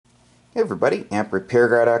Hey everybody,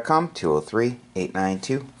 amprepairguy.com,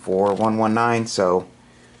 203-892-4119. So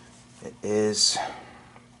it is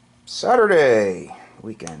Saturday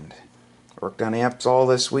weekend. Worked on amps all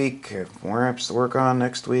this week. I have more amps to work on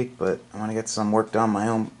next week, but I want to get some work done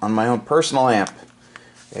on my own personal amp.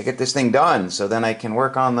 I get this thing done so then I can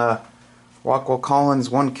work on the Rockwell Collins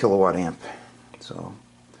 1 kilowatt amp. So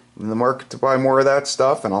I'm in the market to buy more of that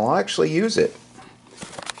stuff, and I'll actually use it.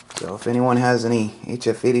 So if anyone has any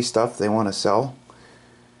HF80 stuff they want to sell,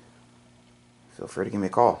 feel free to give me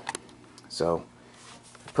a call. So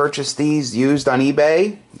I purchased these used on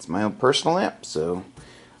eBay. It's my own personal amp, so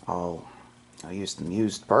I'll use them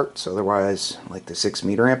used parts. Otherwise, like the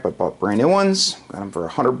 6-meter amp, I bought brand new ones. Got them for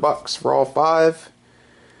 $100 for all 5.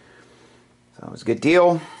 So it was a good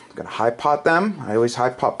deal. I'm gonna high pot them. I always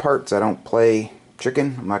high pot parts. I don't play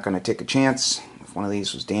chicken. I'm not gonna take a chance. If one of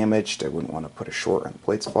these was damaged, I wouldn't want to put a short on the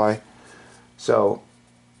plate supply. So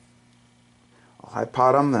I'll high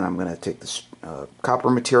pot them, then I'm going to take this copper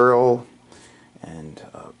material and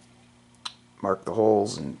mark the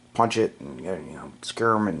holes and punch it and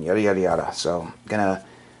screw them and yada yada yada. So I'm going to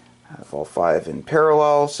have all 5 in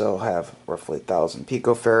parallel, so I'll have roughly 1,000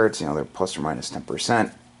 picofarads. They're plus or minus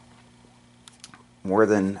 10%. More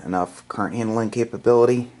than enough current handling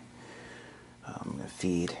capability. I'm going to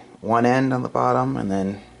feed one end on the bottom, and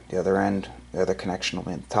then the other end, the other connection will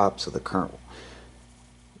be on the top, so the current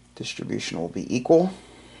distribution will be equal.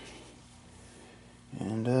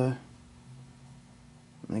 And I'm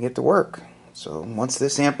going to get to work. So once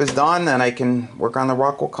this amp is done, then I can work on the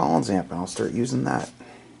Rockwell Collins amp, and I'll start using that.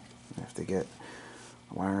 I have to get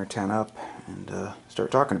a wire antenna up and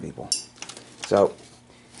start talking to people. So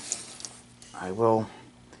I will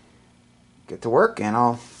get to work, and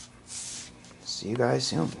I'll see you guys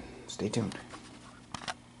soon. Stay tuned.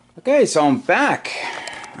 Okay, so I'm back.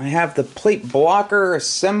 I have the plate blocker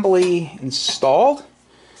assembly installed.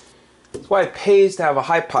 That's why it pays to have a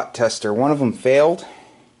high pot tester. One of them failed.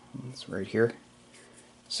 It's right here.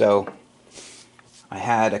 So I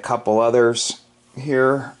had a couple others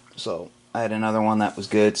here. So I had another one that was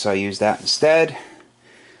good, so I used that instead. I'm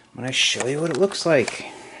going to show you what it looks like.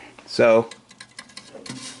 So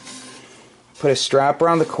put a strap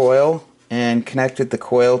around the coil and connected the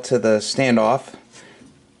coil to the standoff.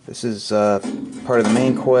 This is part of the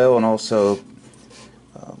main coil, and also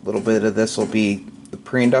a little bit of this will be the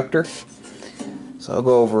pre-inductor. So I'll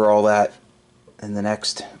go over all that in the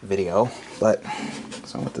next video. But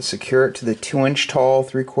so I'm going to secure it to the 2-inch tall,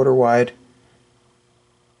 3/4 wide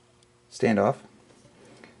standoff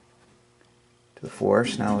to the floor.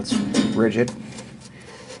 So now it's rigid,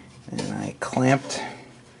 and I clamped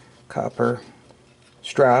copper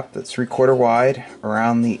strap that's 3/4 wide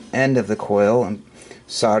around the end of the coil and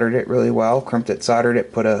soldered it really well, crimped it, soldered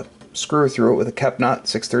it, put a screw through it with a kep nut,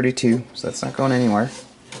 632, so that's not going anywhere.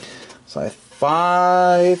 So I have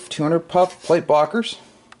 5 200 puff plate blockers.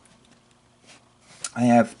 I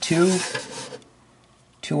have 2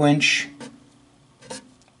 2-inch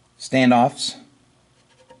standoffs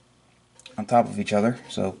on top of each other,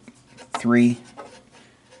 so 3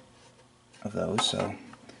 of those, so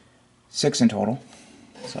 6 in total.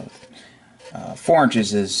 So 4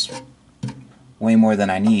 inches is way more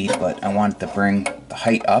than I need, but I want to bring the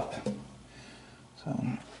height up so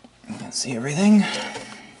you can see everything.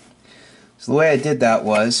 So the way I did that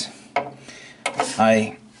was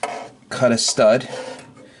I cut a stud.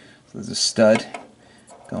 So there's a stud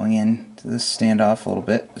going into this standoff a little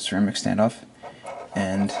bit, the ceramic standoff,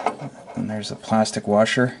 and then there's a plastic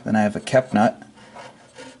washer. Then I have a kep nut,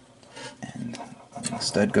 and the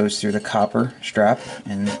stud goes through the copper strap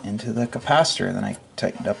and into the capacitor. Then I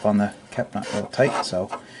tightened up on the kep nut real tight, so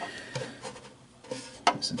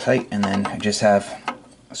nice and tight. And then I just have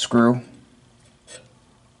a screw,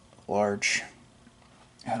 large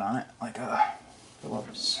head on it, like a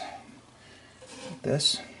Phillips, like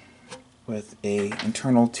this, with a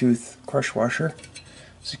internal tooth crush washer,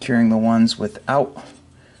 securing the ones without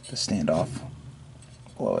the standoff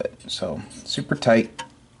below it. So super tight.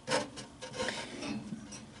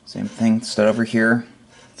 Same thing, stud over here,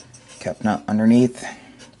 kep nut underneath,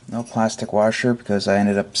 no plastic washer because I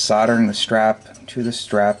ended up soldering the strap to the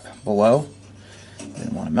strap below.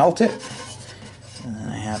 Didn't want to melt it. And then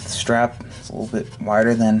I have the strap, it's a little bit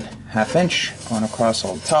wider than 1/2 inch, going across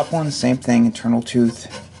all the top ones. Same thing, internal tooth,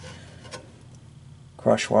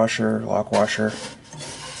 crush washer, lock washer.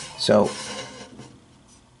 So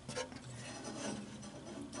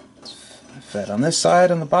it's fed on this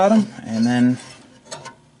side on the bottom, and then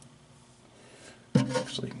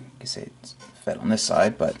actually you can say it's fed on this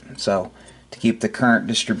side, but so to keep the current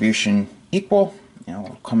distribution equal,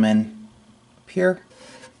 it'll come in up here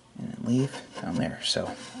and leave down there.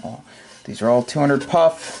 So these are all 200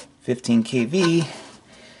 puff, 15 kV.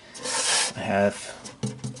 I have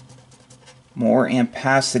more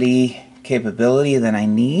ampacity capability than I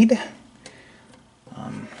need.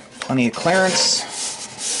 Plenty of clearance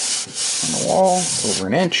on the wall, over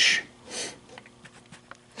an inch.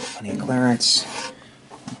 Plenty of clearance.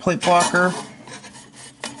 Plate blocker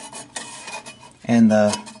and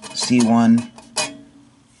the C1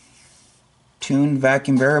 tuned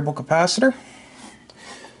vacuum variable capacitor.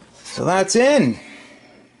 So that's in.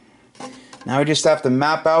 Now we just have to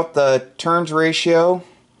map out the turns ratio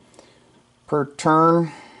per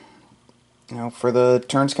turn, you know, for the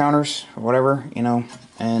turns counters or whatever, you know,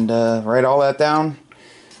 and write all that down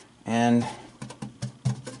and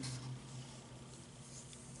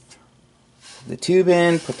the tube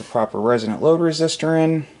in, put the proper resonant load resistor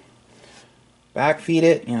in, backfeed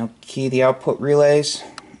it, you know, key the output relays,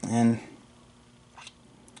 and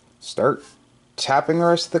start tapping the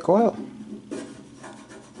rest of the coil.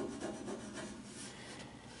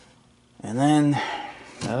 And then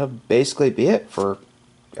that'll basically be it for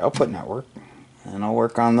the output network. And I'll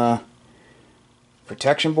work on the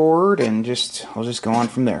protection board and I'll just go on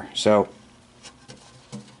from there. So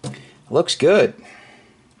it looks good.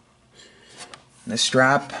 This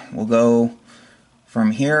strap will go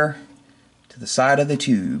from here to the side of the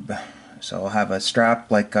tube. So I'll have a strap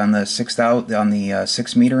like on the 6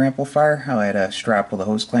 meter amplifier, how I had a strap with a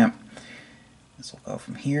hose clamp. This will go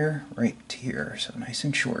from here right to here, so nice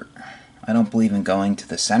and short. I don't believe in going to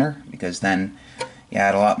the center because then you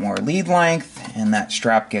add a lot more lead length and that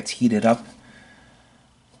strap gets heated up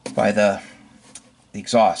by the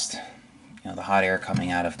exhaust, you know, the hot air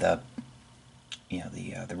coming out of the, you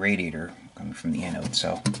know, the radiator coming from the anode.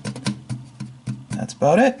 So that's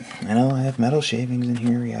about it. I know I have metal shavings in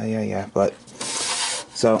here, yeah, but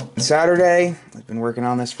so Saturday, I've been working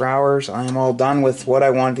on this for hours. I am all done with what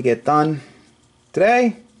I wanted to get done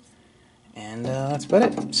today, and that's about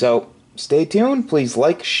it. So stay tuned, please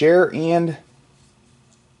like, share, and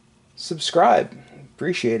subscribe.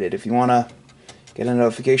 Appreciate it. If you want to get a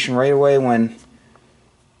notification right away when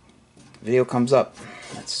the video comes up,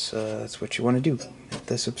 that's what you want to do, hit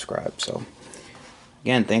the subscribe. So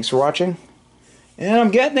again, thanks for watching. And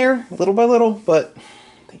I'm getting there, little by little, but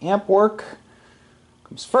the amp work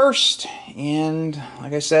comes first, and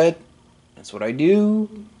like I said, that's what I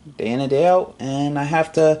do day in and day out, and I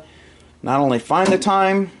have to not only find the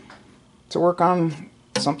time to work on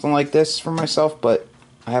something like this for myself, but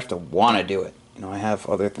I have to want to do it. You know, I have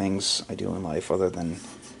other things I do in life other than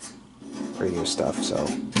radio stuff, so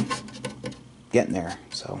getting there.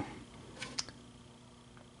 So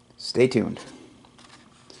stay tuned.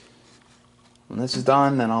 When this is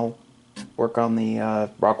done, then I'll work on the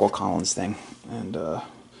Rockwell Collins thing, and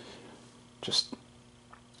just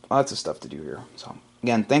lots of stuff to do here. So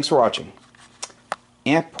again, thanks for watching.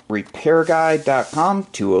 AmpRepairGuide.com,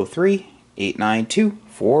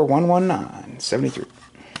 203-892-4119, 73.